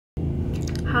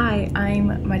Hi,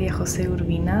 I'm Maria José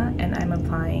Urbina, and I'm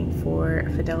applying for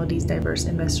Fidelity's Diverse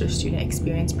Investor Student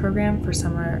Experience Program for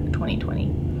summer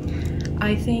 2020.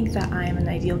 I think that I am an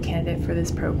ideal candidate for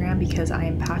this program because I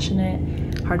am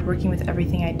passionate, hardworking with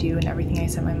everything I do and everything I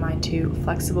set my mind to,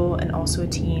 flexible, and also a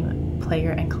team player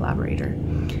and collaborator.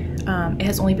 It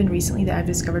has only been recently that I've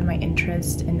discovered my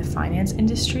interest in the finance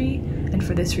industry, and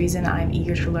for this reason I'm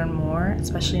eager to learn more,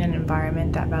 especially in an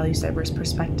environment that values diverse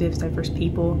perspectives, diverse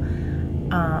people,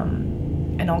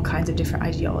 and all kinds of different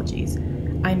ideologies.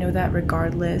 I know that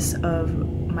regardless of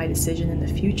my decision in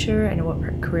the future and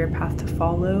what career path to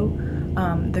follow,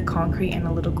 the concrete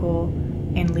analytical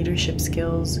and leadership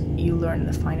skills you learn in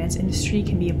the finance industry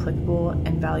can be applicable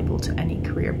and valuable to any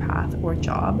career path or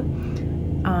job.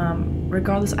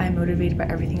 Regardless, I am motivated by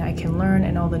everything I can learn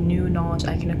and all the new knowledge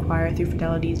I can acquire through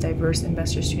Fidelity's Diverse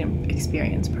Investor Student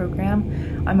Experience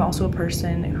Program. I'm also a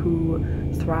person who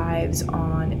thrives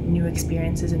on new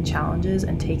experiences and challenges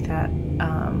and take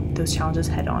those challenges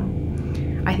head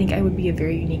on. I think I would be a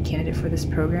very unique candidate for this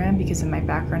program because of my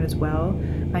background as well.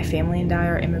 My family and I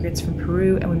are immigrants from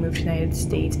Peru, and we moved to the United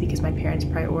States because my parents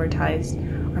prioritized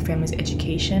our family's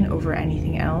education over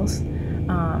anything else.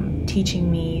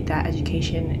 Teaching me that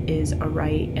education is a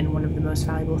right and one of the most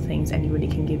valuable things anybody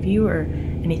can give you, or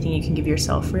anything you can give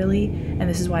yourself, really. And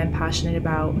this is why I'm passionate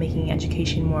about making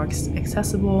education more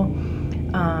accessible,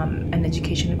 and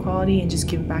education equality, and just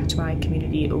giving back to my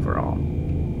community overall.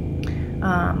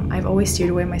 I've always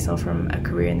steered away myself from a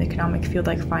career in the economic field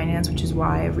like finance, which is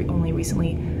why I've only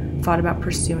recently thought about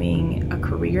pursuing a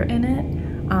career in it.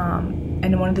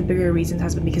 And one of the bigger reasons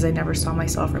has been because I never saw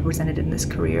myself represented in this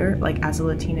career, like as a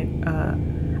Latina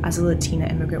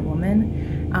immigrant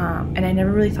woman. And I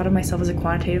never really thought of myself as a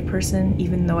quantitative person,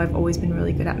 even though I've always been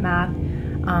really good at math.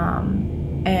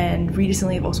 And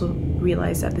recently I've also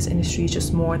realized that this industry is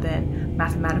just more than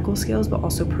mathematical skills, but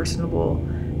also personable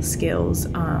skills,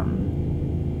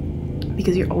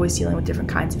 because you're always dealing with different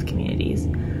kinds of communities.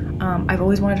 I've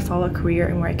always wanted to follow a career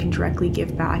in where I can directly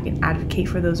give back and advocate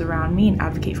for those around me and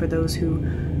advocate for those who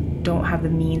don't have the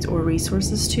means or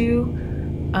resources to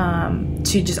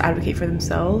just advocate for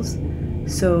themselves.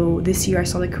 So this year I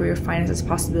saw the career of finance as a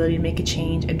possibility to make a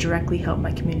change and directly help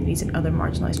my communities and other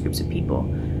marginalized groups of people.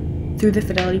 Through the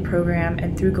Fidelity program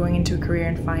and through going into a career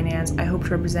in finance, I hope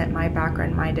to represent my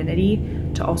background and my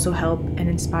identity to also help and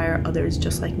inspire others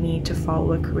just like me to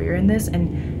follow a career in this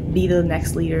and be the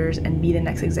next leaders and be the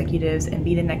next executives and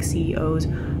be the next CEOs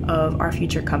of our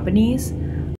future companies.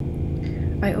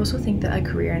 I also think that a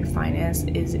career in finance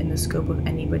is in the scope of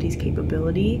anybody's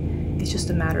capability. It's just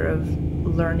a matter of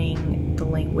learning the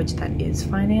language that is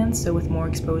finance. So with more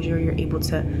exposure, you're able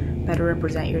to better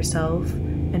represent yourself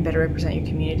and better represent your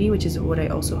community, which is what I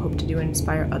also hope to do and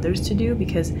inspire others to do,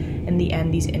 because in the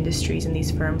end, these industries and these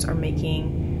firms are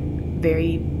making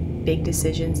very big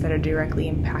decisions that are directly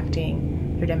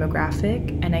impacting their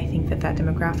demographic, and I think that that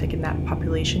demographic and that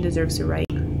population deserves the right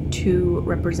to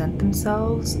represent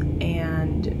themselves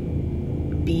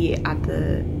and be at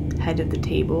the head of the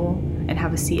table and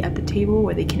have a seat at the table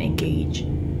where they can engage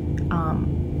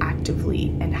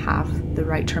actively and have the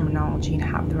right terminology and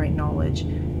have the right knowledge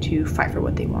to fight for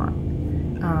what they want.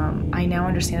 I now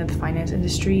understand that the finance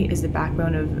industry is the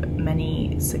backbone of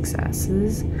many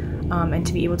successes, and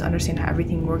to be able to understand how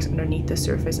everything works underneath the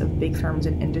surface of big firms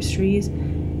and industries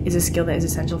is a skill that is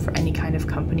essential for any kind of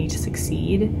company to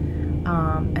succeed.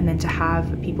 And then to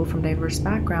have people from diverse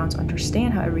backgrounds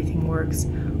understand how everything works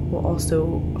will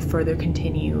also further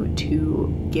continue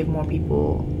to give more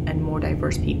people and more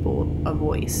diverse people a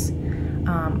voice.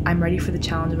 I'm ready for the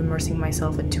challenge of immersing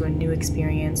myself into a new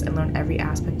experience and learn every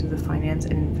aspect of the finance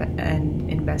and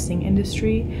investing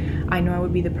industry. I know I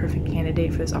would be the perfect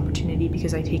candidate for this opportunity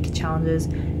because I take challenges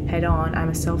head on. I'm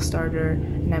a self-starter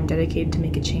and I'm dedicated to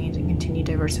make a change and continue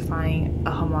diversifying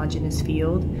a homogeneous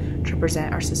field to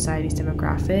represent our society's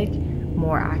demographic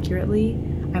more accurately.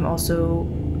 I'm also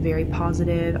very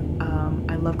positive.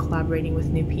 I love collaborating with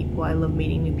new people. I love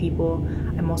meeting new people.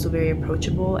 I'm also very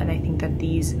approachable, and I think that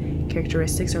these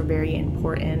characteristics are very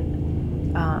important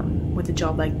with a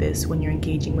job like this when you're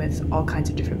engaging with all kinds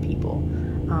of different people.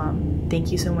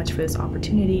 Thank you so much for this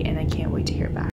opportunity, and I can't wait to hear back.